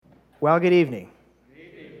Well, good evening.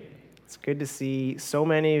 It's good to see so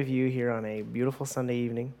many of you here on a beautiful Sunday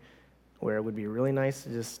evening where it would be really nice to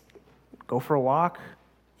just go for a walk.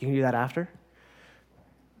 You can do that after.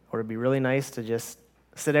 Or it'd be really nice to just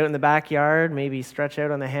sit out in the backyard, maybe stretch out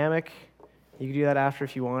on the hammock. You could do that after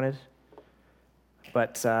if you wanted.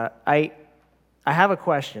 But I have a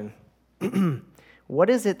question. What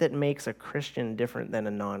is it that makes a Christian different than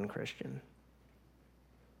a non-Christian?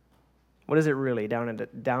 What is it really, down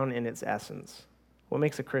in its essence? What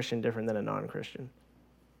makes a Christian different than a non-Christian?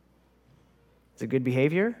 Is it good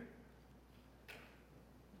behavior?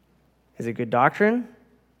 Is it good doctrine?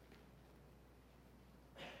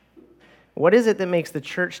 What is it that makes the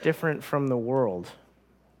church different from the world?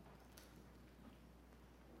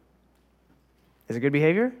 Is it good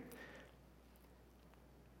behavior?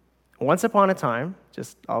 Once upon a time,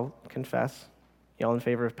 I'll confess, y'all in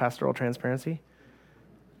favor of pastoral transparency?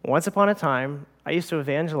 Once upon a time, I used to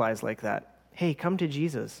evangelize like that. Hey, come to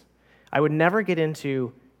Jesus. I would never get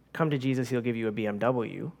into, come to Jesus, he'll give you a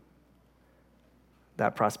BMW,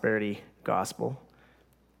 that prosperity gospel.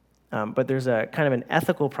 But there's a kind of an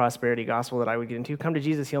ethical prosperity gospel that I would get into. Come to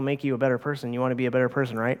Jesus, he'll make you a better person. You want to be a better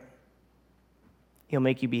person, right? He'll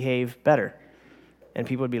make you behave better. And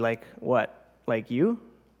people would be like, what? Like you?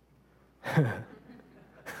 I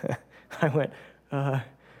went,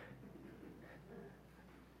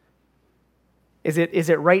 Is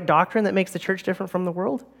it right doctrine that makes the church different from the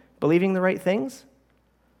world? Believing the right things?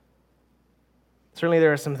 Certainly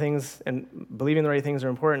there are some things, and believing the right things are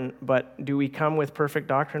important, but do we come with perfect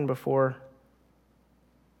doctrine before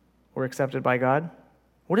we're accepted by God?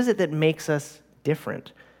 What is it that makes us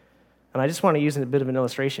different? And I just want to use a bit of an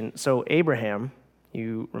illustration. So Abraham,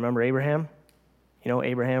 you remember Abraham? You know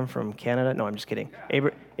Abraham from Canada? No, I'm just kidding.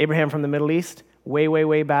 Abraham from the Middle East, way, way,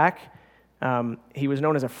 way back. He was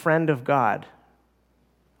known as a friend of God,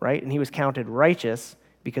 right? And he was counted righteous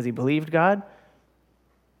because he believed God.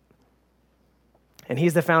 And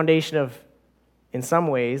he's the foundation of, in some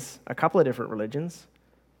ways, a couple of different religions.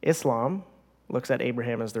 Islam looks at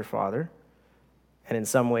Abraham as their father. And in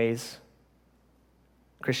some ways,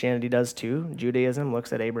 Christianity does too. Judaism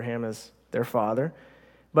looks at Abraham as their father.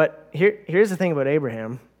 But here's the thing about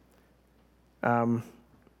Abraham.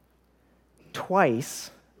 Twice,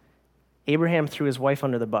 Abraham threw his wife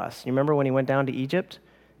under the bus. You remember when he went down to Egypt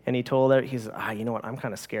and he told her, you know what, I'm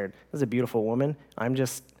kind of scared. This is a beautiful woman. I'm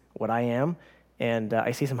just what I am. And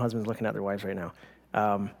I see some husbands looking at their wives right now.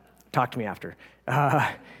 Talk to me after.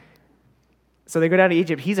 So they go down to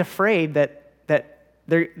Egypt. He's afraid that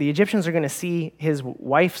the Egyptians are going to see his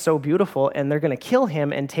wife so beautiful, and they're going to kill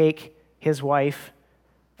him and take his wife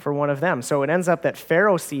for one of them. So it ends up that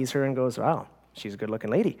Pharaoh sees her and goes, wow, she's a good-looking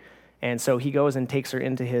lady. And so he goes and takes her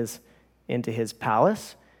into his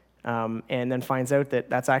palace, and then finds out that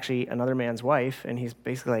that's actually another man's wife. And he's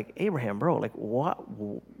basically like, Abraham, bro, like, what?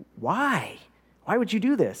 Why? Why would you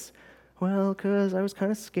do this? Well, because I was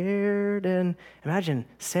kind of scared. And imagine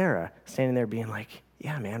Sarah standing there being like,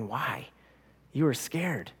 yeah, man, why? You were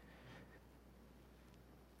scared.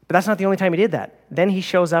 But that's not the only time he did that. Then he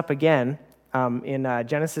shows up again in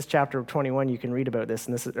Genesis chapter 21. You can read about this,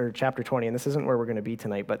 or chapter 20, and this isn't where we're going to be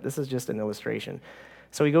tonight, but this is just an illustration.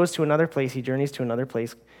 So he goes to another place. He journeys to another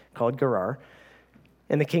place called Gerar.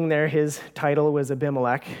 And the king there, his title was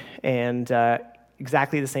Abimelech, and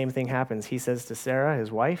exactly the same thing happens. He says to Sarah,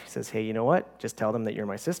 his wife, he says, hey, you know what? Just tell them that you're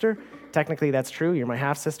my sister. Technically, that's true. You're my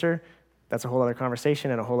half-sister. That's a whole other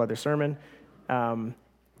conversation and a whole other sermon. But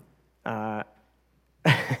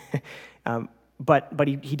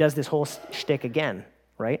he does this whole shtick again,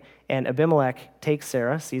 right? And Abimelech takes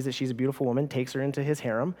Sarah, sees that she's a beautiful woman, takes her into his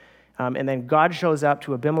harem, and then God shows up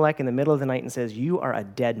to Abimelech in the middle of the night and says, you are a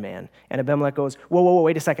dead man. And Abimelech goes, whoa,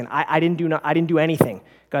 wait a second. I didn't do anything.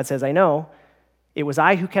 God says, I know. It was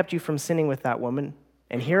I who kept you from sinning with that woman,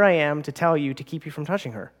 and here I am to tell you to keep you from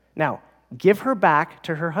touching her. Now, give her back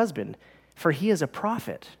to her husband, for he is a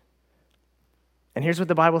prophet. And here's what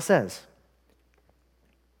the Bible says.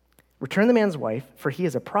 Return the man's wife, for he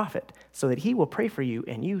is a prophet, so that he will pray for you,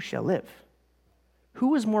 and you shall live. Who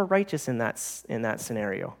was more righteous in that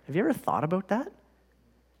scenario? Have you ever thought about that?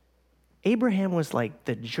 Abraham was like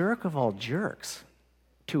the jerk of all jerks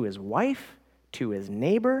to his wife, to his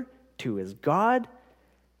neighbor, to his God.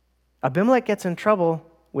 Abimelech gets in trouble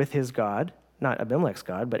with his God, not Abimelech's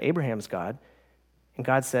God, but Abraham's God. And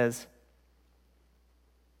God says,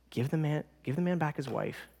 give the man back his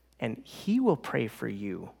wife, and he will pray for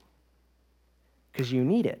you because you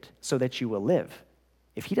need it so that you will live.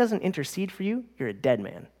 If he doesn't intercede for you, you're a dead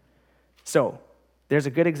man. So there's a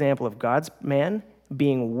good example of God's man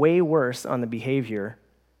being way worse on the behavior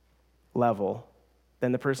level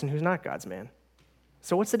than the person who's not God's man.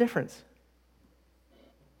 So what's the difference?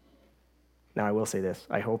 Now, I will say this.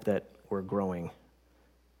 I hope that we're growing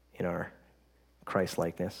in our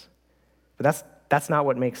Christ-likeness. But that's not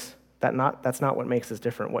what makes us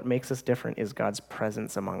different. What makes us different is God's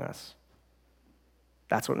presence among us.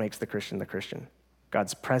 That's what makes the Christian,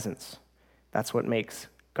 God's presence. That's what makes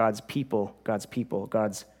God's people,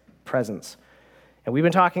 God's presence. And we've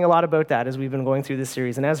been talking a lot about that as we've been going through this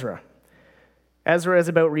series in Ezra. Ezra is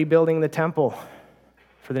about rebuilding the temple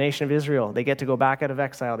for the nation of Israel. They get to go back out of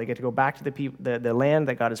exile. They get to go back to the land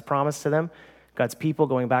that God has promised to them. God's people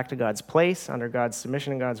going back to God's place under God's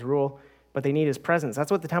submission and God's rule. But they need his presence.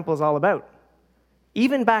 That's what the temple is all about.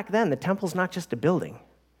 Even back then, the temple's not just a building.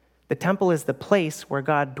 The temple is the place where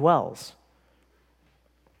God dwells.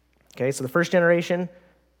 Okay, so the first generation,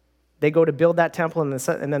 they go to build that temple, and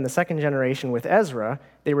then the second generation with Ezra,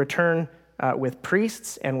 they return with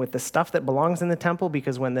priests and with the stuff that belongs in the temple,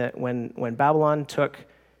 because when Babylon took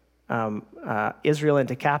Israel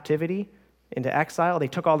into captivity, into exile, they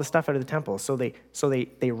took all the stuff out of the temple. So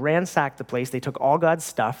they ransacked the place. They took all God's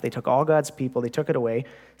stuff. They took all God's people. They took it away.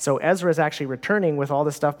 So Ezra is actually returning with all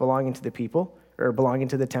the stuff belonging to the people, or belonging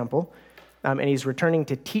to the temple. And he's returning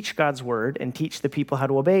to teach God's word and teach the people how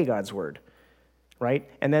to obey God's word, right?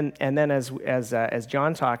 And then as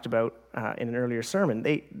John talked about in an earlier sermon,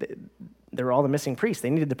 they were all the missing priests. They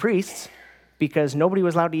needed the priests because nobody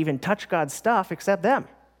was allowed to even touch God's stuff except them.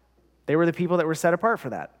 They were the people that were set apart for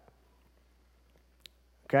that.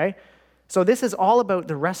 Okay? So this is all about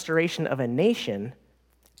the restoration of a nation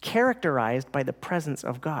characterized by the presence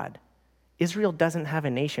of God. Israel doesn't have a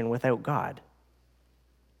nation without God.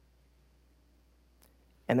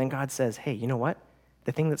 And then God says, hey, you know what?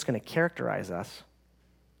 The thing that's going to characterize us,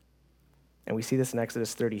 and we see this in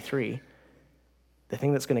Exodus 33, the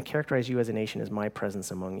thing that's going to characterize you as a nation is my presence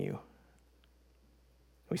among you.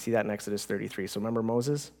 We see that in Exodus 33. So remember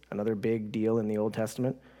Moses, another big deal in the Old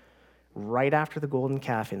Testament? Right after the golden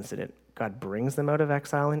calf incident, God brings them out of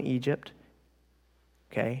exile in Egypt,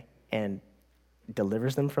 okay, and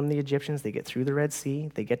delivers them from the Egyptians. They get through the Red Sea.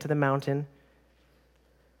 They get to the mountain.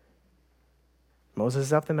 Moses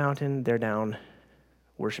is up the mountain. They're down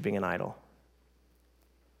worshiping an idol.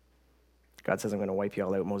 God says, I'm going to wipe you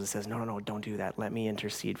all out. Moses says, no, don't do that. Let me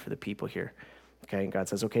intercede for the people here. Okay, and God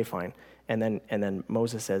says, okay, fine. And then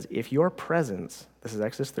Moses says, if your presence, this is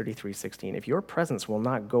Exodus 33:16, if your presence will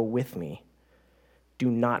not go with me, do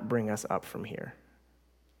not bring us up from here.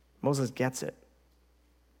 Moses gets it.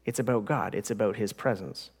 It's about God. It's about his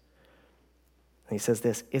presence. And he says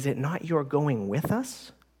this, is it not your going with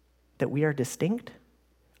us that we are distinct?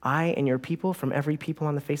 I and your people from every people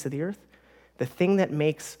on the face of the earth? The thing that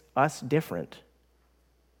makes us different,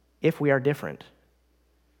 if we are different,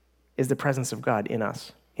 is the presence of God in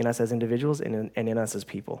us as individuals and in us as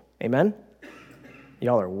people. Amen?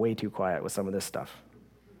 Y'all are way too quiet with some of this stuff.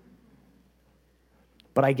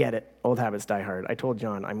 But I get it. Old habits die hard. I told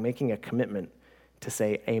John, I'm making a commitment to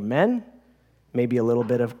say amen, maybe a little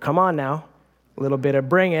bit of come on now, a little bit of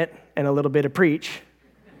bring it, and a little bit of preach.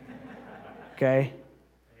 Okay?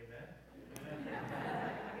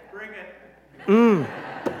 Bring it.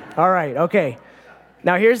 All right, okay.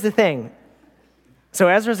 Now here's the thing. So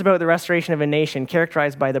Ezra's about the restoration of a nation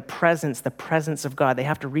characterized by the presence of God. They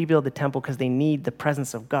have to rebuild the temple because they need the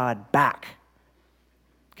presence of God back.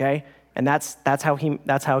 Okay? And that's how he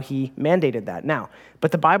mandated that. Now,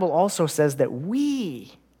 but the Bible also says that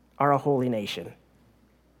we are a holy nation.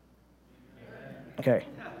 Okay.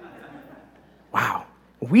 Wow.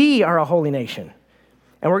 We are a holy nation.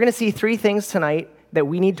 And we're going to see three things tonight that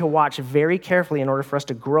we need to watch very carefully in order for us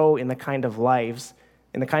to grow in the kind of lives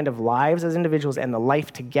as individuals and the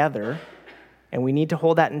life together. And we need to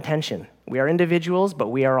hold that in tension. We are individuals, but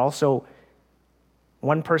we are also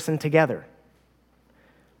one person together.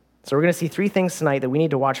 So we're going to see three things tonight that we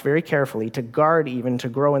need to watch very carefully to guard, even to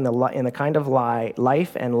grow in the kind of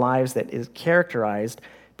life and lives that is characterized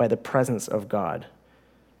by the presence of God.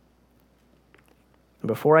 And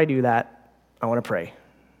before I do that, I want to pray.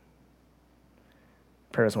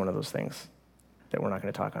 Prayer is one of those things that we're not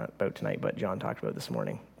going to talk about tonight, but John talked about this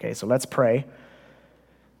morning. Okay, so let's pray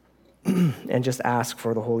and just ask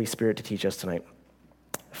for the Holy Spirit to teach us tonight.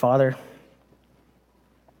 Father,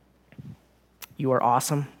 you are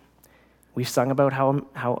awesome. We've sung about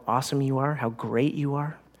how awesome you are, how great you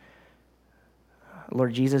are.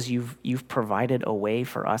 Lord Jesus, you've provided a way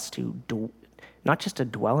for us to not just to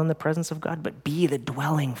dwell in the presence of God, but be the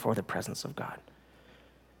dwelling for the presence of God.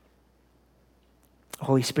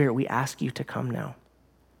 Holy Spirit, we ask you to come now.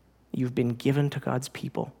 You've been given to God's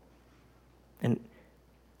people. And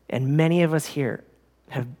many of us here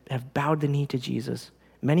have bowed the knee to Jesus.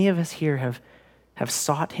 Many of us here have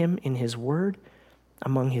sought him in his word,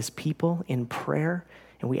 among his people, in prayer,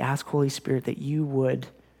 and we ask, Holy Spirit, that you would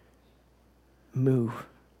move.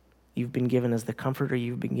 You've been given as the comforter.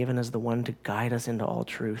 You've been given as the one to guide us into all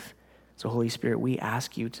truth. So, Holy Spirit, we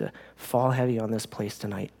ask you to fall heavy on this place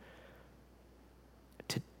tonight,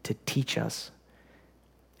 to teach us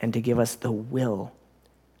and to give us the will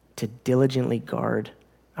to diligently guard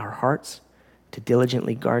our hearts, to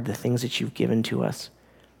diligently guard the things that you've given to us,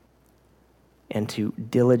 and to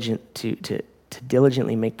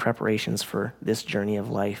diligently make preparations for this journey of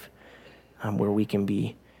life, where we can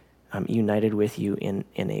be united with you in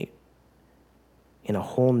a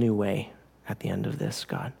whole new way at the end of this,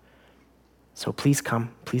 God. So please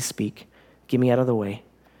come, please speak, get me out of the way,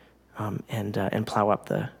 and plow up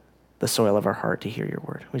the soil of our heart to hear your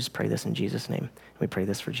word. We just pray this in Jesus' name. We pray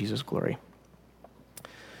this for Jesus' glory.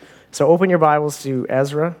 So open your Bibles to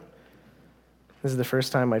Ezra. This is the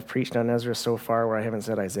first time I've preached on Ezra so far where I haven't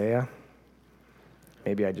said Isaiah.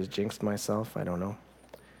 Maybe I just jinxed myself. I don't know.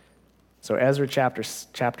 So Ezra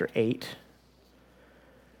chapter 8.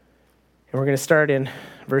 And we're going to start in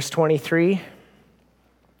verse 23.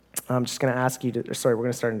 I'm just going to ask you to, we're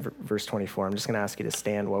going to start in verse 24. I'm just going to ask you to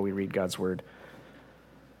stand while we read God's word.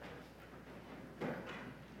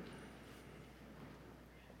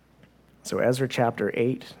 So Ezra chapter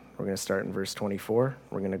 8, we're going to start in verse 24.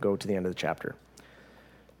 We're going to go to the end of the chapter.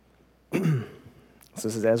 So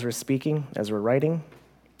this is Ezra speaking, Ezra writing,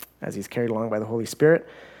 as he's carried along by the Holy Spirit.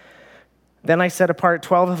 Then I set apart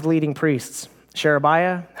 12 of the leading priests,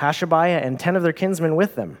 Sherebiah, Hashabiah, and 10 of their kinsmen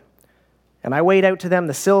with them. And I weighed out to them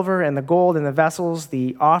the silver and the gold and the vessels,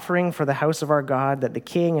 the offering for the house of our God, that the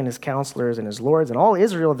king and his counselors and his lords and all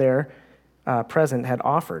Israel there present had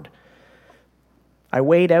offered. I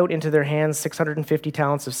weighed out into their hands 650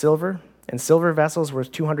 talents of silver, and silver vessels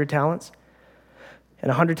worth 200 talents, and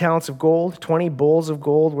 100 talents of gold, 20 bowls of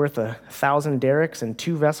gold worth 1,000 derricks, and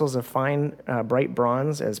 2 vessels of fine, bright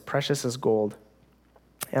bronze, as precious as gold.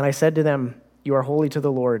 And I said to them, you are holy to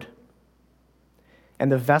the Lord,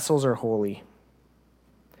 and the vessels are holy.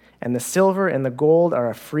 And the silver and the gold are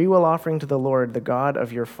a freewill offering to the Lord, the God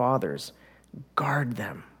of your fathers. Guard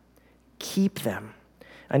them, keep them,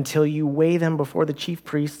 until you weigh them before the chief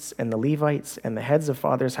priests and the Levites and the heads of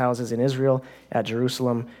fathers' houses in Israel at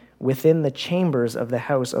Jerusalem, within the chambers of the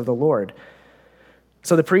house of the Lord.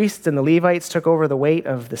 So the priests and the Levites took over the weight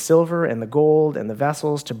of the silver and the gold and the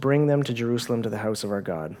vessels to bring them to Jerusalem to the house of our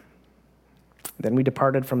God. Then we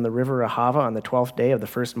departed from the river Ahava on the 12th day of the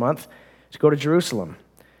first month to go to Jerusalem.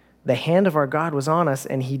 The hand of our God was on us,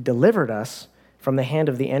 and he delivered us from the hand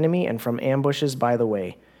of the enemy and from ambushes by the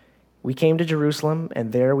way. We came to Jerusalem,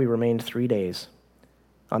 and there we remained 3 days.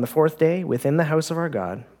 On the 4th day, within the house of our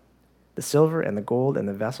God, the silver and the gold and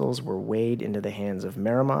the vessels were weighed into the hands of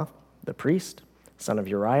Meremoth, the priest, son of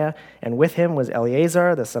Uriah, and with him was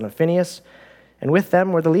Eleazar, the son of Phinehas, and with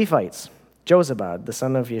them were the Levites, Jozabad, the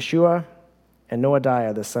son of Yeshua, and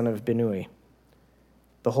Noadiah, the son of Binnui.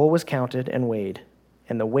 The whole was counted and weighed,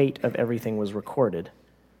 and the weight of everything was recorded.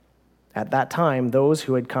 At that time, those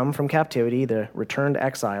who had come from captivity, the returned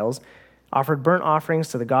exiles, offered burnt offerings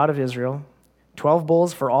to the God of Israel, 12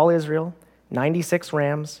 bulls for all Israel, 96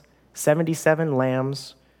 rams, 77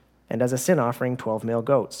 lambs, and as a sin offering, 12 male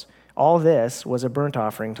goats. All this was a burnt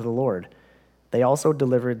offering to the Lord. They also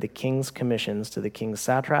delivered the king's commissions to the king's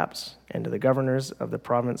satraps and to the governors of the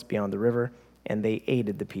province beyond the river, and they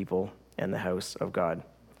aided the people and the house of God.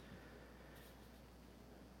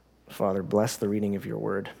 Father, bless the reading of your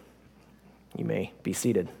word. You may be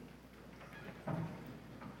seated.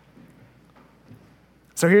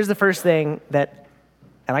 So here's the first thing that,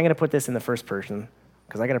 and I'm going to put this in the first person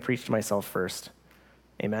because I got to preach to myself first.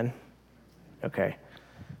 Amen? Okay.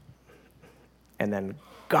 And then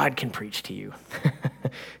God can preach to you.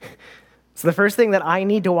 So the first thing that I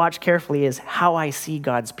need to watch carefully is how I see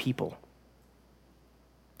God's people.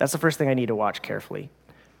 That's the first thing I need to watch carefully.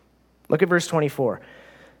 Look at verse 24.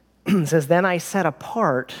 It says, then I set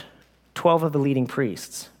apart 12 of the leading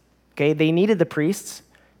priests. Okay, they needed the priests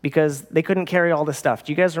because they couldn't carry all the stuff.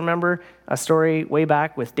 Do you guys remember a story way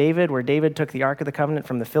back with David where David took the Ark of the Covenant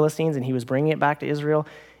from the Philistines and he was bringing it back to Israel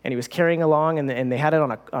and he was carrying along and they had it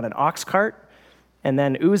on an ox cart, and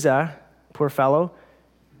then Uzzah, poor fellow,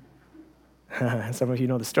 some of you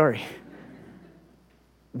know the story,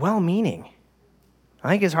 well-meaning. I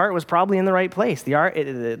think his heart was probably in the right place.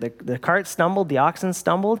 The cart stumbled, the oxen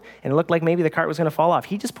stumbled, and it looked like maybe the cart was going to fall off.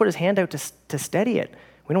 He just put his hand out to steady it.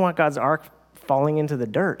 We don't want God's ark falling into the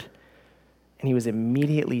dirt. And he was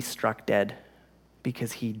immediately struck dead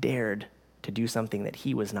because he dared to do something that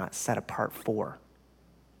he was not set apart for.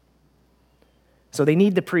 So they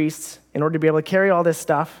need the priests in order to be able to carry all this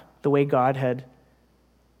stuff the way God had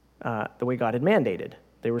mandated.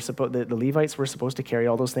 The Levites were supposed to carry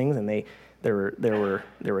all those things, and there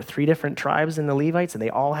were 3 different tribes in the Levites, and they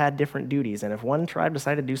all had different duties. And if one tribe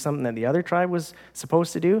decided to do something that the other tribe was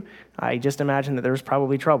supposed to do, I just imagine that there was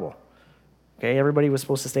probably trouble. Okay, everybody was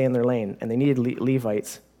supposed to stay in their lane, and they needed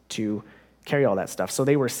Levites to carry all that stuff. So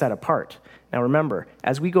they were set apart. Now remember,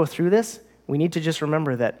 as we go through this, we need to just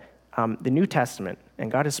remember that the New Testament,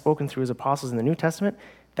 and God has spoken through his apostles in the New Testament,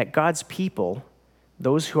 that God's people,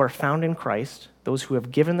 those who are found in Christ, those who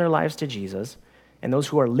have given their lives to Jesus, and those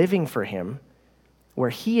who are living for him, where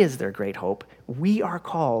he is their great hope, we are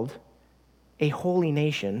called a holy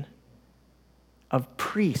nation of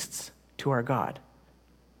priests to our God.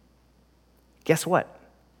 Guess what?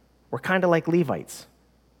 We're kind of like Levites.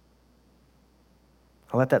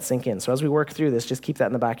 I'll let that sink in. So as we work through this, just keep that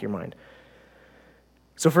in the back of your mind.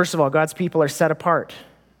 So first of all, God's people are set apart.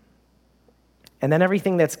 And then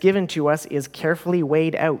everything that's given to us is carefully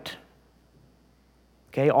weighed out.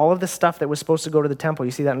 Okay, all of the stuff that was supposed to go to the temple,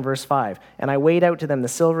 you see that in verse 5. And I weighed out to them the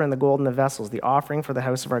silver and the gold and the vessels, the offering for the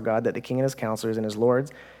house of our God that the king and his counselors and his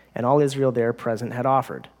lords and all Israel there present had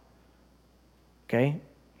offered. Okay,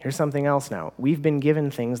 here's something else now. We've been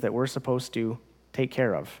given things that we're supposed to take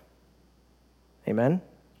care of. Amen?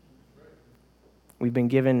 We've been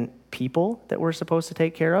given people that we're supposed to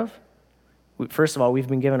take care of. First of all, we've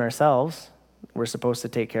been given ourselves. We're supposed to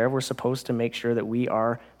take care of. We're supposed to make sure that we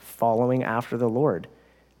are following after the Lord,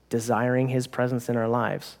 desiring his presence in our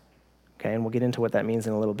lives. Okay, and we'll get into what that means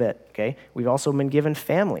in a little bit. Okay, we've also been given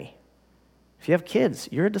family. If you have kids,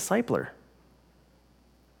 you're a discipler.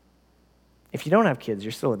 If you don't have kids,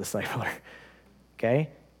 you're still a discipler. Okay?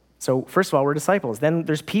 So first of all, we're disciples. Then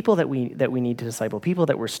there's people that we need to disciple, people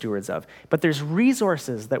that we're stewards of. But there's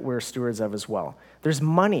resources that we're stewards of as well. There's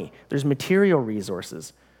money. There's material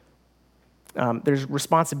resources. There's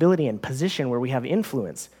responsibility and position where we have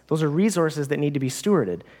influence. Those are resources that need to be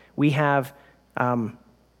stewarded. We have, in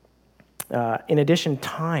addition,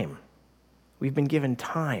 time. We've been given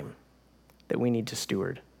time that we need to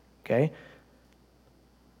steward, okay?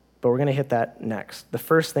 But we're going to hit that next. The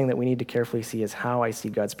first thing that we need to carefully see is how I see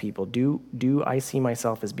God's people. Do I see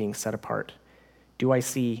myself as being set apart? Do I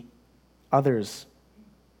see others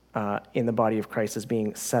in the body of Christ as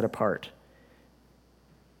being set apart?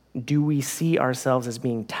 Do we see ourselves as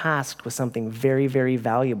being tasked with something very, very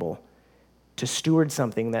valuable to steward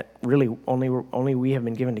something that really only we have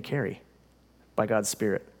been given to carry by God's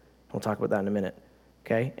Spirit? We'll talk about that in a minute,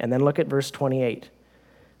 okay? And then look at verse 28.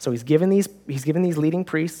 So he's given these leading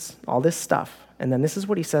priests all this stuff, and then this is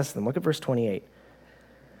what he says to them. Look at verse 28.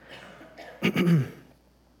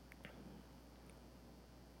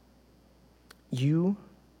 You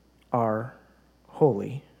are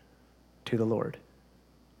holy to the Lord.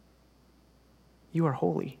 You are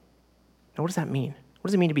holy. Now, what does that mean? What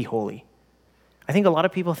does it mean to be holy? I think a lot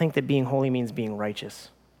of people think that being holy means being righteous.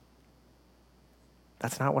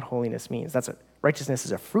 That's not what holiness means. Righteousness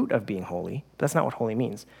is a fruit of being holy, but that's not what holy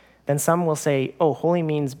means. Then some will say, oh, holy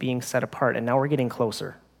means being set apart, and now we're getting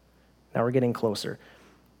closer.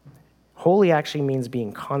 Holy actually means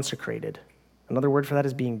being consecrated. Another word for that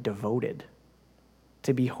is being devoted.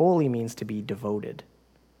 To be holy means to be devoted.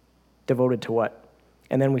 Devoted to what?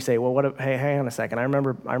 And then we say, well, hey, hang on a second. I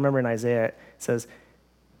remember in Isaiah it says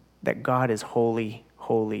that God is holy,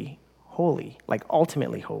 holy, holy, like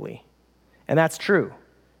ultimately holy. And that's true.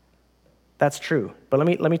 That's true. But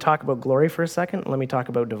let me talk about glory for a second. Let me talk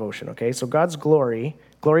about devotion, okay? So God's glory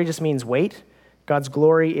just means weight. God's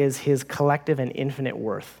glory is his collective and infinite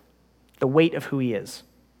worth, the weight of who he is,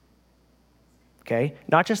 okay?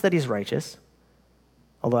 Not just that he's righteous,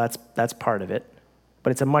 although that's part of it, but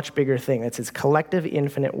it's a much bigger thing. It's his collective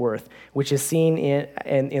infinite worth, which is seen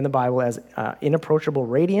in the Bible as inapproachable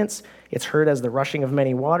radiance. It's heard as the rushing of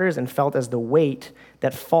many waters and felt as the weight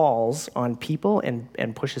that falls on people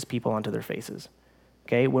and pushes people onto their faces.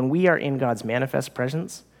 Okay? When we are in God's manifest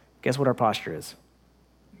presence, guess what our posture is?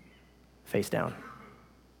 Face down.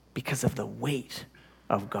 Because of the weight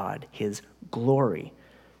of God, his glory.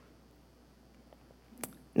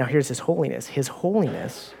 Now here's his holiness. His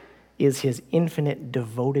holiness is his infinite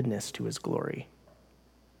devotedness to his glory.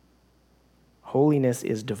 Holiness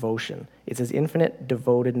is devotion. It's his infinite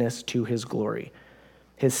devotedness to his glory.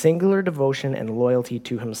 His singular devotion and loyalty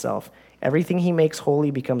to himself. Everything he makes holy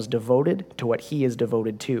becomes devoted to what he is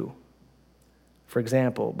devoted to. For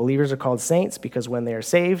example, believers are called saints because when they are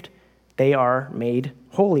saved, they are made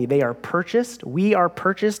holy. They are purchased. We are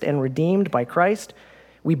purchased and redeemed by Christ.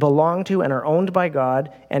 We belong to and are owned by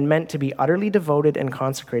God and meant to be utterly devoted and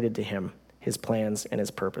consecrated to him, his plans and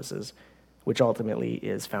his purposes. which ultimately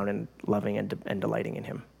is found in loving and delighting in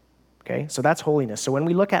him. Okay? So that's holiness. So when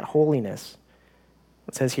we look at holiness,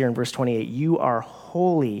 it says here in verse 28, you are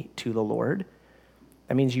holy to the Lord.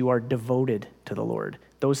 That means you are devoted to the Lord.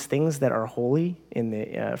 Those things that are holy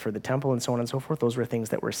for the temple and so on and so forth, those were things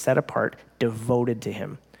that were set apart, devoted to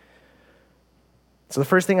him. So the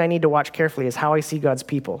first thing I need to watch carefully is how I see God's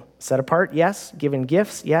people. Set apart, yes. Given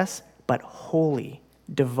gifts, yes. But holy,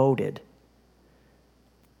 devoted.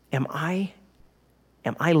 Am I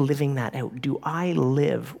living that out? Do I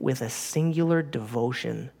live with a singular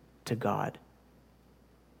devotion to God?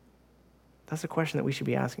 That's a question that we should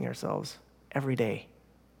be asking ourselves every day.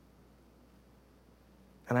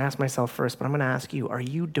 And I ask myself first, but I'm going to ask you, are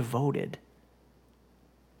you devoted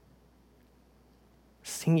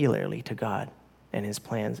singularly to God and his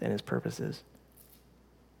plans and his purposes?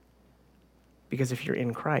 Because if you're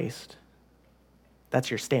in Christ, that's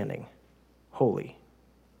your standing, holy,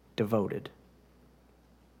 devoted.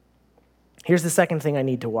 Here's the second thing I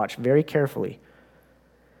need to watch very carefully.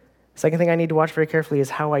 Second thing I need to watch very carefully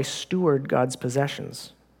is how I steward God's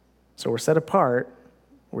possessions. So we're set apart,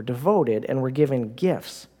 we're devoted, and we're given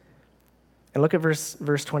gifts. And look at verse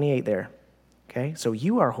 28 there. Okay? So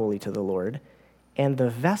you are holy to the Lord, and the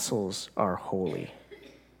vessels are holy.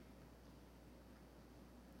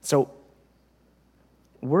 So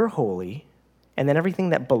we're holy, and then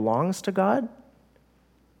everything that belongs to God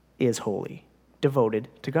is holy, devoted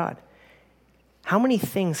to God. How many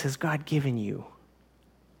things has God given you?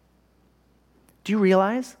 Do you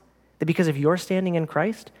realize that because of your standing in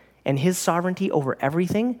Christ and his sovereignty over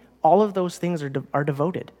everything, all of those things are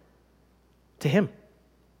devoted to him?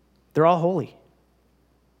 They're all holy.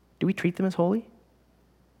 Do we treat them as holy?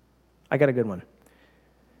 I got a good one.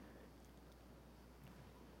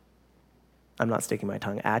 I'm not sticking my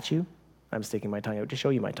tongue at you. I'm sticking my tongue out to show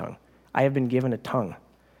you my tongue. I have been given a tongue,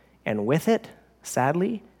 and with it,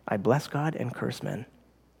 sadly, I bless God and curse men,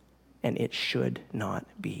 and it should not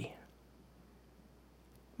be.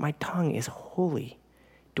 My tongue is holy.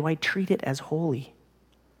 Do I treat it as holy?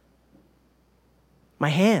 My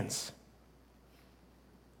hands,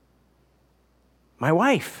 my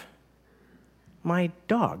wife, my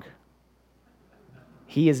dog.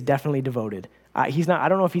 He is definitely devoted. He's not. I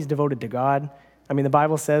don't know if he's devoted to God. I mean, the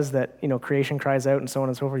Bible says that, creation cries out and so on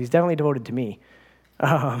and so forth. He's definitely devoted to me.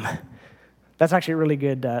 That's actually a really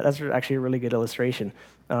good. That's actually a really good illustration.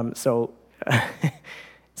 So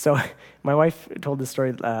my wife told this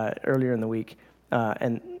story earlier in the week,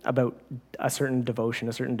 and about a certain devotion,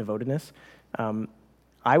 a certain devotedness.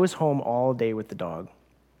 I was home all day with the dog.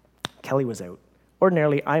 Kelly was out.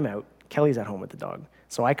 Ordinarily, I'm out. Kelly's at home with the dog.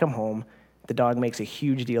 So I come home. The dog makes a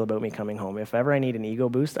huge deal about me coming home. If ever I need an ego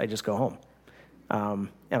boost, I just go home. And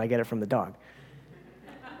I get it from the dog.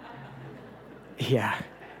 Yeah.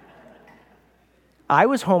 I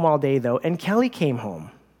was home all day, though, and Kelly came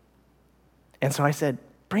home. And so I said,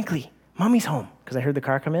 Brinkley, Mommy's home, because I heard the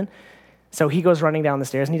car come in. So he goes running down the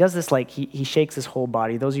stairs, and he does this, he shakes his whole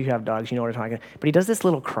body. Those of you who have dogs, you know what I'm talking about. But he does this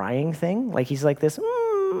little crying thing. He's like this,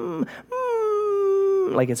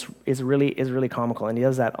 it's really comical, and he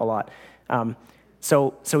does that a lot.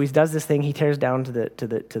 So he does this thing. He tears down to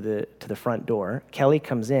the front door. Kelly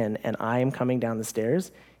comes in, and I am coming down the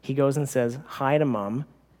stairs. He goes and says hi to Mom,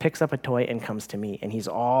 picks up a toy, and comes to me. And he's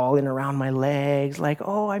all in around my legs, like,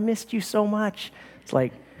 oh, I missed you so much. It's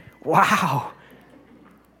like, wow.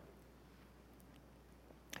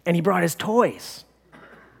 And he brought his toys,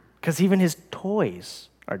 because even his toys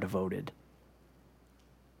are devoted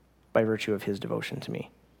by virtue of his devotion to me.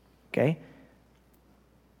 Okay?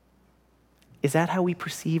 Is that how we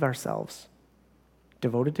perceive ourselves?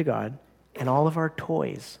 Devoted to God, and all of our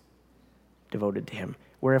toys devoted to him.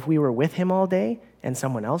 Where if we were with him all day and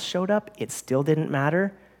someone else showed up, it still didn't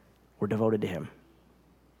matter. We're devoted to him.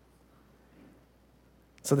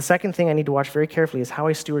 So the second thing I need to watch very carefully is how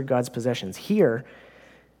I steward God's possessions. Here,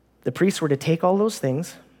 the priests were to take all those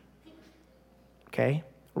things, okay,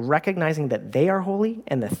 recognizing that they are holy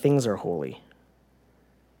and the things are holy.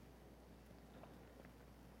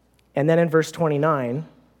 And then in verse 29,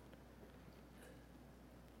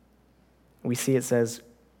 we see it says,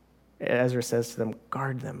 Ezra says to them,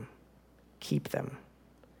 guard them, keep them,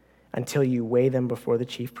 until you weigh them before the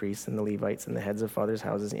chief priests and the Levites and the heads of fathers'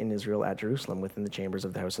 houses in Israel at Jerusalem within the chambers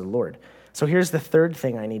of the house of the Lord. So here's the third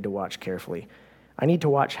thing I need to watch carefully. I need to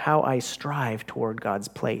watch how I strive toward God's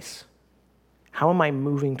place. How am I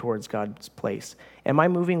moving towards God's place? Am I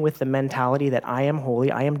moving with the mentality that I am holy,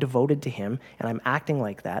 I am devoted to him, and I'm acting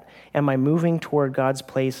like that? Am I moving toward God's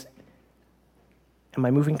place? Am I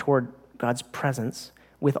moving toward God's presence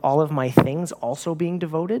with all of my things also being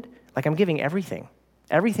devoted? Like I'm giving everything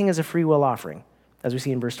Everything is a free will offering, as we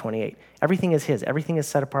see in verse 28. Everything is his. Everything is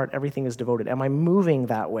set apart. Everything is devoted. Am I moving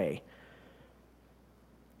that way?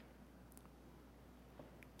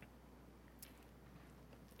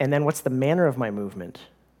 And then what's the manner of my movement?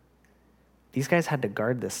 These guys had to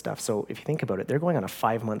guard this stuff. So if you think about it, they're going on a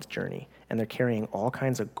 5-month journey, and they're carrying all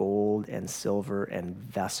kinds of gold and silver and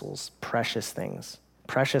vessels, precious things,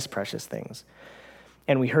 precious things.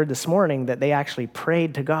 And we heard this morning that they actually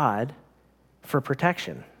prayed to God for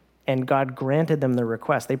protection, and God granted them their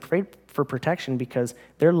request. They prayed for protection because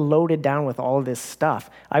they're loaded down with all of this stuff.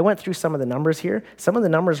 I went through some of the numbers here. Some of the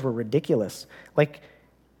numbers were ridiculous. Like,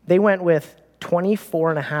 they went with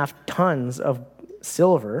 24.5 tons of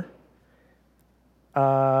silver.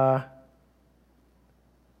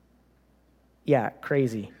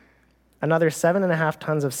 Crazy. Another 7.5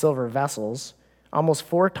 tons of silver vessels, almost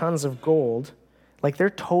 4 tons of gold. Like,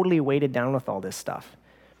 they're totally weighted down with all this stuff.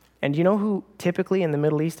 And you know who typically in the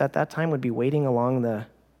Middle East at that time would be waiting along the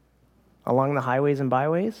highways and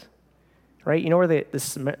byways? Right? You know where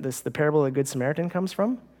the parable of the Good Samaritan comes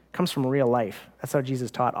from? It comes from real life. That's how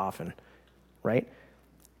Jesus taught often, right?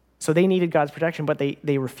 So they needed God's protection, but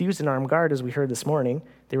they refused an armed guard, as we heard this morning.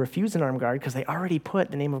 They refused an armed guard because they already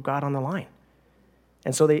put the name of God on the line.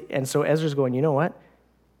 And so Ezra's going, you know what?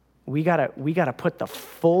 We gotta put the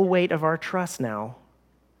full weight of our trust now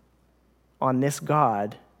on this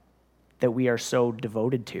God that we are so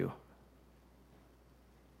devoted to.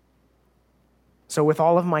 So with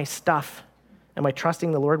all of my stuff, am I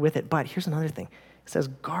trusting the Lord with it? But here's another thing. It says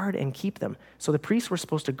guard and keep them. So the priests were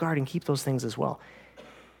supposed to guard and keep those things as well.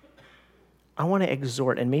 I want to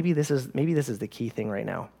exhort, and maybe this is the key thing right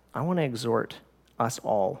now. I want to exhort us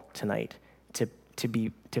all tonight to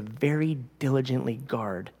very diligently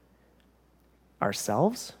guard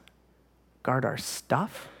ourselves, guard our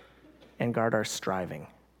stuff, and guard our striving.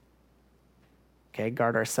 Okay,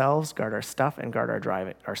 guard ourselves, guard our stuff, and guard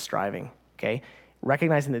our striving. Okay,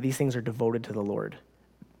 recognizing that these things are devoted to the Lord.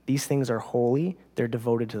 These things are holy; they're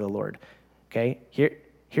devoted to the Lord. Okay,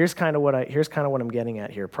 here's kind of what I'm getting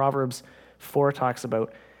at here. Proverbs 4 talks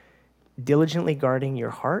about diligently guarding your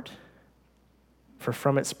heart, for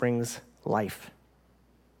from it springs life.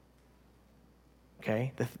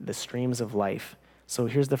 Okay, the streams of life. So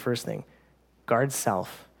here's the first thing: guard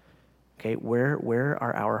self. Okay, where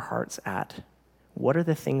are our hearts at? What are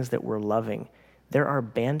the things that we're loving? There are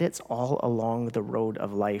bandits all along the road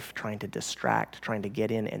of life trying to distract, trying to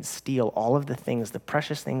get in and steal all of the things, the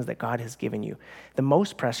precious things that God has given you. The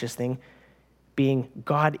most precious thing being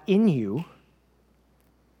God in you,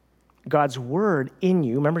 God's word in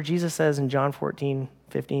you. Remember, Jesus says in John 14,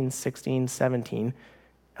 15, 16, 17,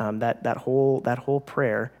 that whole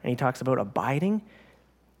prayer, and he talks about abiding.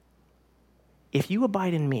 If you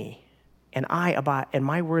abide in me, and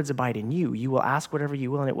my words abide in you, you will ask whatever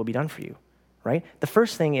you will, and it will be done for you, right? The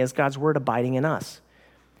first thing is God's word abiding in us.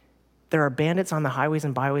 There are bandits on the highways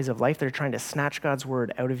and byways of life that are trying to snatch God's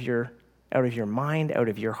word out of your mind, out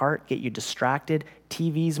of your heart, get you distracted.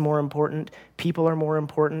 TV's more important. People are more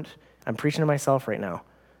important. I'm preaching to myself right now.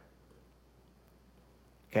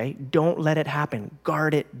 Okay? Don't let it happen.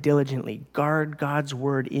 Guard it diligently. Guard God's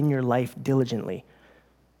word in your life diligently.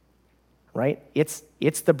 Right? It's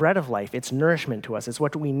the bread of life. It's nourishment to us. It's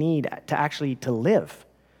what we need to live.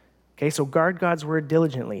 Okay, so guard God's word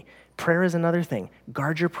diligently. Prayer is another thing.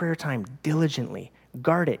 Guard your prayer time diligently.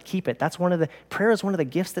 Guard it, keep it. Prayer is one of the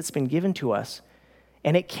gifts that's been given to us,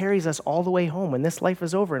 and it carries us all the way home when this life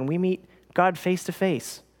is over and we meet God face to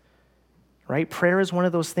face. Right? Prayer is one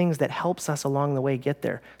of those things that helps us along the way get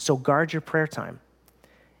there. So guard your prayer time.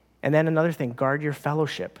 And then another thing, guard your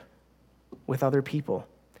fellowship with other people.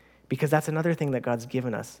 Because that's another thing that God's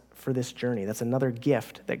given us for this journey. That's another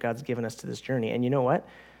gift that God's given us to this journey. And you know what?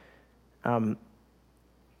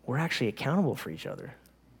 We're actually accountable for each other.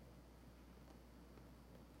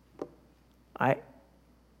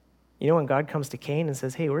 When God comes to Cain and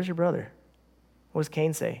says, hey, where's your brother? What does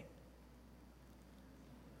Cain say?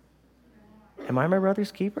 Am I my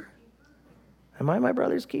brother's keeper? Am I my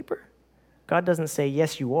brother's keeper? God doesn't say,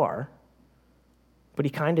 yes, you are, but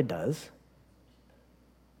he kind of does.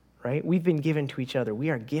 Right? We've been given to each other.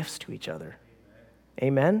 We are gifts to each other.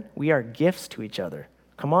 Amen? We are gifts to each other.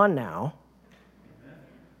 Come on now.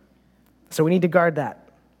 So we need to guard that.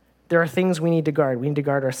 There are things we need to guard. We need to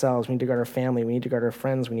guard ourselves. We need to guard our family. We need to guard our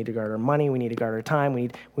friends. We need to guard our money. We need to guard our time.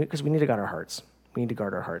 Because we need to guard our hearts. We need to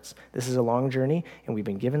guard our hearts. This is a long journey, and we've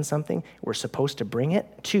been given something. We're supposed to bring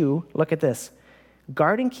it to, look at this,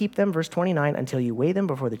 guard and keep them, verse 29, until you weigh them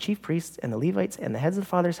before the chief priests and the Levites and the heads of the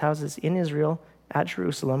fathers' houses in Israel at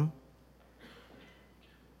Jerusalem.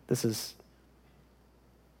 This is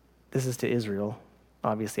to Israel.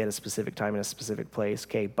 obviously at a specific time in a specific place,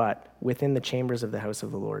 okay, but within the chambers of the house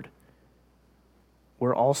of the Lord.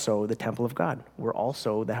 We're also the temple of God. We're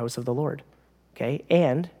also the house of the Lord, okay?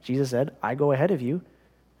 And Jesus said, I go ahead of you,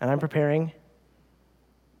 and I'm preparing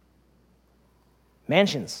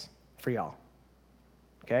mansions for y'all,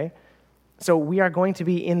 okay? So we are going to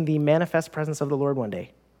be in the manifest presence of the Lord one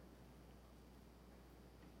day.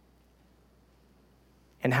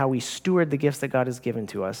 And how we steward the gifts that God has given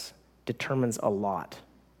to us determines a lot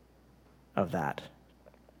of that.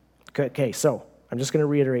 Okay, so I'm just going to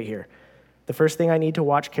reiterate here. The first thing I need to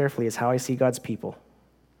watch carefully is how I see God's people.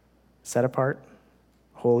 Set apart,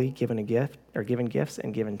 holy, given gifts,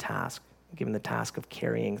 and given the task of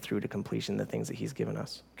carrying through to completion the things that he's given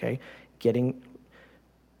us, okay?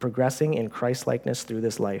 Progressing in Christ-likeness through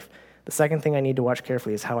this life. The second thing I need to watch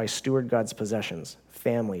carefully is how I steward God's possessions,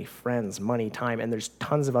 family, friends, money, time, and there's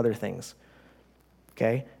tons of other things,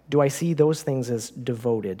 okay? Do I see those things as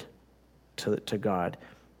devoted to God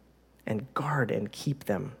and guard and keep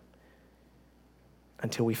them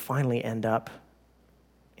until we finally end up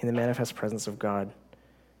in the manifest presence of God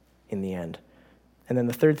in the end? And then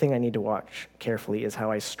the third thing I need to watch carefully is how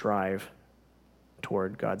I strive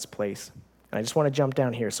toward God's place. And I just want to jump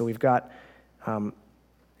down here. So we've got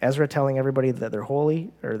Ezra telling everybody that they're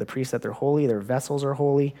holy, or the priests that they're holy, their vessels are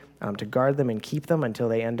holy, to guard them and keep them until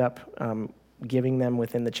they end up giving them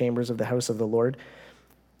within the chambers of the house of the Lord.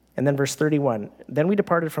 And then verse 31, then we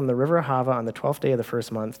departed from the river Ahava on the 12th day of the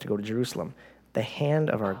first month to go to Jerusalem. The hand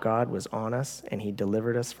of our God was on us, and he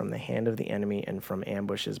delivered us from the hand of the enemy and from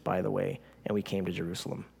ambushes by the way, and we came to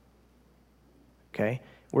Jerusalem. Okay?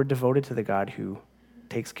 We're devoted to the God who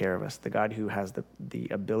takes care of us, the God who has the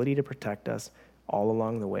ability to protect us all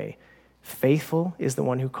along the way. Faithful is the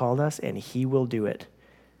one who called us, and he will do it.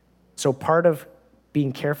 So part of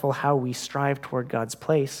being careful how we strive toward God's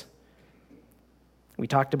place, we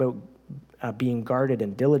talked about being guarded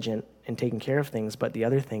and diligent and taking care of things, but the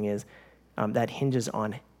other thing is that hinges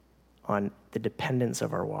on the dependence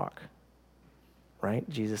of our walk, right?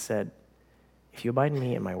 Jesus said, if you abide in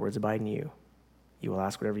me and my words abide in you, you will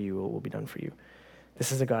ask whatever you will be done for you.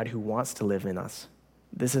 This is a God who wants to live in us.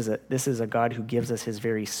 This is a God who gives us his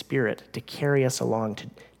very spirit to carry us along,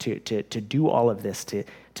 to do all of this, to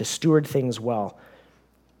steward things well.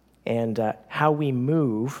 And how we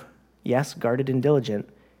move, yes, guarded and diligent,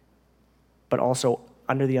 but also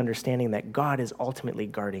under the understanding that God is ultimately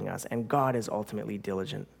guarding us and God is ultimately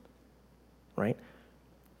diligent, right?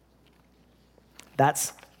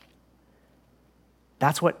 That's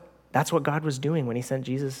what God was doing when he sent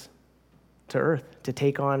Jesus to earth, to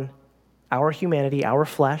take on our humanity, our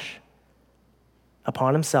flesh,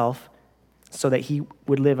 upon himself so that he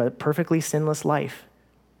would live a perfectly sinless life.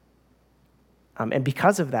 And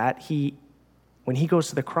because of that, when he goes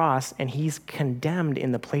to the cross and he's condemned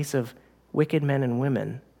in the place of wicked men and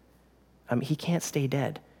women, he can't stay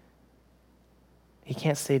dead. He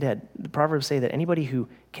can't stay dead. The Proverbs say that anybody who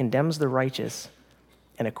condemns the righteous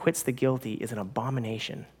and acquits the guilty is an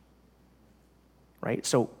abomination, right?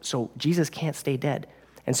 So Jesus can't stay dead.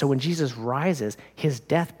 And so when Jesus rises, his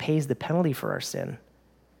death pays the penalty for our sin.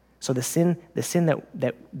 So the sin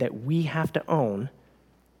that we have to own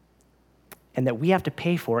and that we have to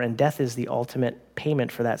pay for, and death is the ultimate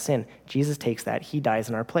payment for that sin, Jesus takes that, he dies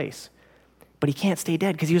in our place. But he can't stay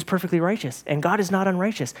dead because he was perfectly righteous, and God is not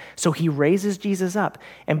unrighteous. So he raises Jesus up,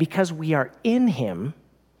 and because we are in him,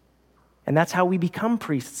 and that's how we become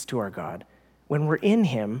priests to our God, when we're in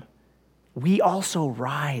him, we also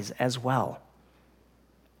rise as well.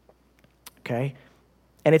 Okay?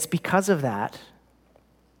 And it's because of that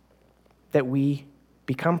we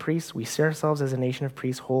become priests. We see ourselves as a nation of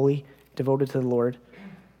priests, holy, devoted to the Lord.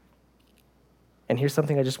 And here's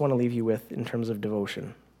something I just want to leave you with in terms of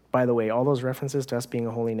devotion. By the way, all those references to us being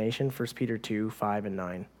a holy nation, 1 Peter 2, 5, and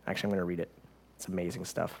 9. Actually, I'm going to read it. It's amazing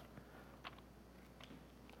stuff.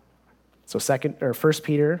 So 1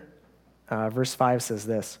 Peter, verse 5 says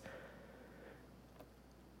this.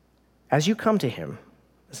 As you come to him,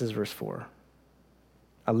 this is verse 4,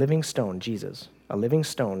 a living stone, Jesus, a living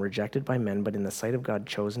stone rejected by men, but in the sight of God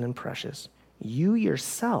chosen and precious, you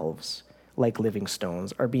yourselves, like living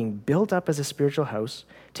stones, are being built up as a spiritual house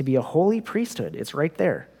to be a holy priesthood. It's right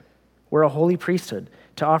there. We're a holy priesthood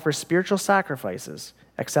to offer spiritual sacrifices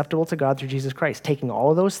acceptable to God through Jesus Christ, taking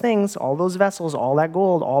all of those things, all those vessels, all that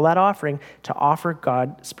gold, all that offering to offer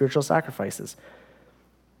God spiritual sacrifices.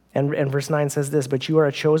 And verse 9 says this, but you are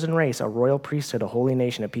a chosen race, a royal priesthood, a holy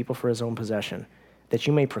nation, a people for his own possession, that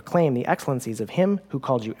you may proclaim the excellencies of him who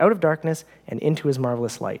called you out of darkness and into his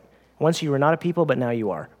marvelous light. Once you were not a people, but now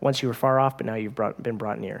you are. Once you were far off, but now you've been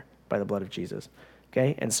brought near by the blood of Jesus.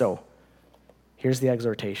 Okay? And so, Here's the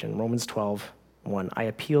exhortation, Romans 12:1. I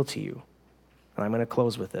appeal to you, and I'm going to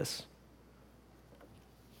close with this.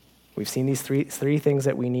 We've seen these three things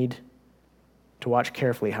that we need to watch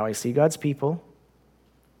carefully: how I see God's people,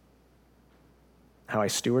 how I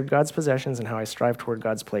steward God's possessions, and how I strive toward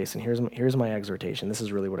God's place. And here's my exhortation. This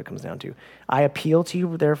is really what it comes down to. I appeal to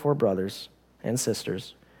you, therefore, brothers and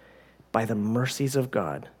sisters, by the mercies of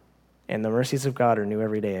God. And the mercies of God are new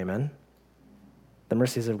every day, amen? The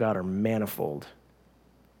mercies of God are manifold.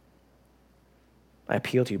 I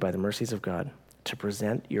appeal to you by the mercies of God to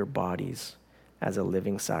present your bodies as a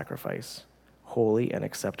living sacrifice, holy and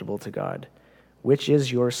acceptable to God, which is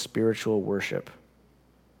your spiritual worship.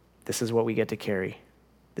 This is what we get to carry.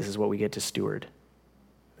 This is what we get to steward.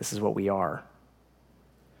 This is what we are.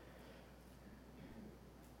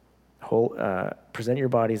 Present your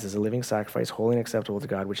bodies as a living sacrifice, holy and acceptable to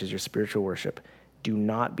God, which is your spiritual worship. Do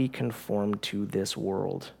not be conformed to this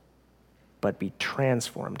world, but be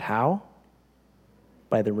transformed. How?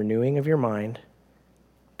 By the renewing of your mind,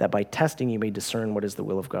 that by testing you may discern what is the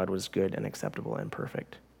will of God, what is good and acceptable and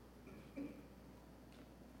perfect.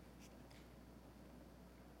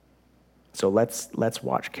 So let's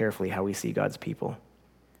watch carefully how we see God's people.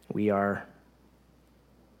 We are,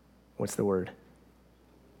 what's the word?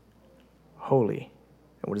 Holy.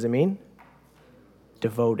 And what does it mean?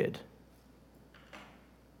 Devoted.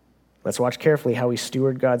 Let's watch carefully how we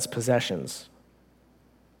steward God's possessions.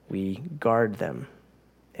 We guard them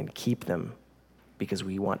and keep them because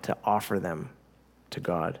we want to offer them to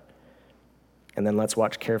God. And then let's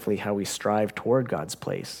watch carefully how we strive toward God's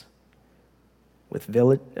place with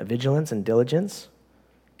vigilance and diligence,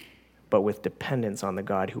 but with dependence on the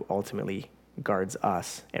God who ultimately guards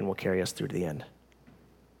us and will carry us through to the end.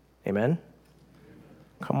 Amen?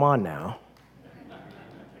 Come on now.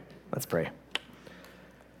 Let's pray.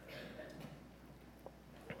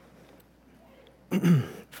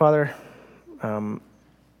 Father,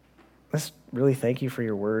 let's really thank you for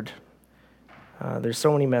your word. There's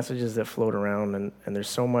so many messages that float around, and there's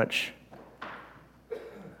so much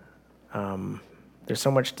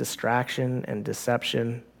distraction and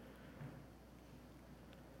deception.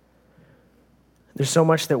 There's so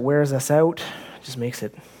much that wears us out, just makes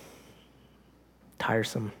it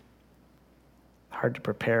tiresome, hard to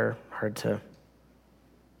prepare, hard to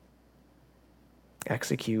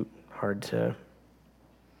execute, hard to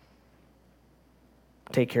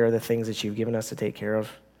take care of the things that you've given us to take care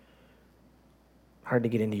of. Hard to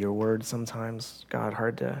get into your word sometimes, God,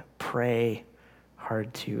 hard to pray,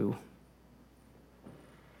 hard to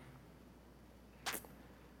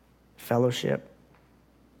fellowship.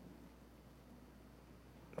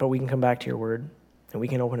 But we can come back to your word, and we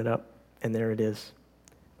can open it up, and there it is,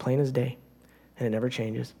 plain as day, and it never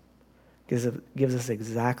changes. Gives us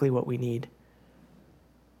exactly what we need.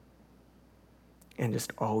 And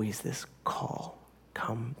just always this call,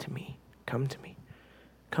 come to me, come to me,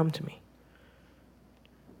 come to me.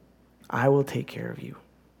 I will take care of you.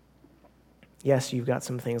 Yes, you've got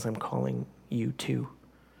some things I'm calling you to,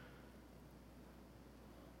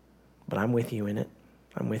 but I'm with you in it.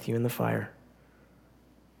 I'm with you in the fire.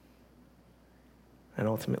 And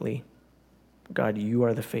ultimately, God, you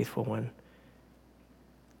are the faithful one,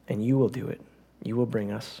 and you will do it. You will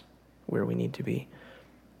bring us where we need to be.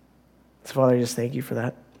 So, Father, I just thank you for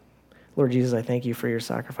that. Lord Jesus, I thank you for your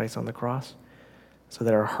sacrifice on the cross so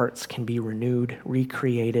that our hearts can be renewed,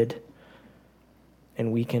 recreated,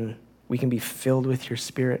 and we can be filled with your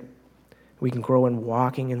Spirit. We can grow in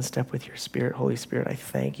walking in step with your Spirit. Holy Spirit, I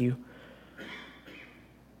thank you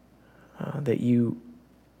that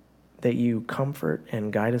you comfort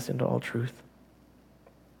and guide us into all truth.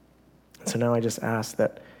 So now I just ask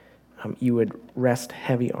that you would rest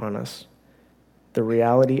heavy on us the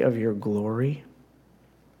reality of your glory,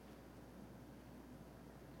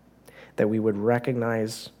 that we would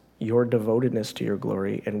recognize your devotedness to your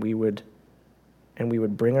glory, and we would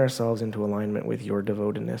bring ourselves into alignment with your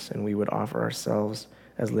devotedness, and we would offer ourselves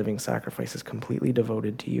as living sacrifices completely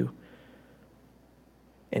devoted to you.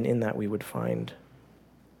 And in that we would find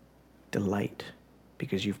delight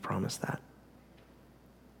because you've promised that.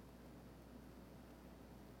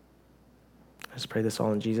 I just pray this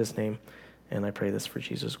all in Jesus' name, and I pray this for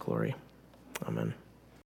Jesus' glory. Amen.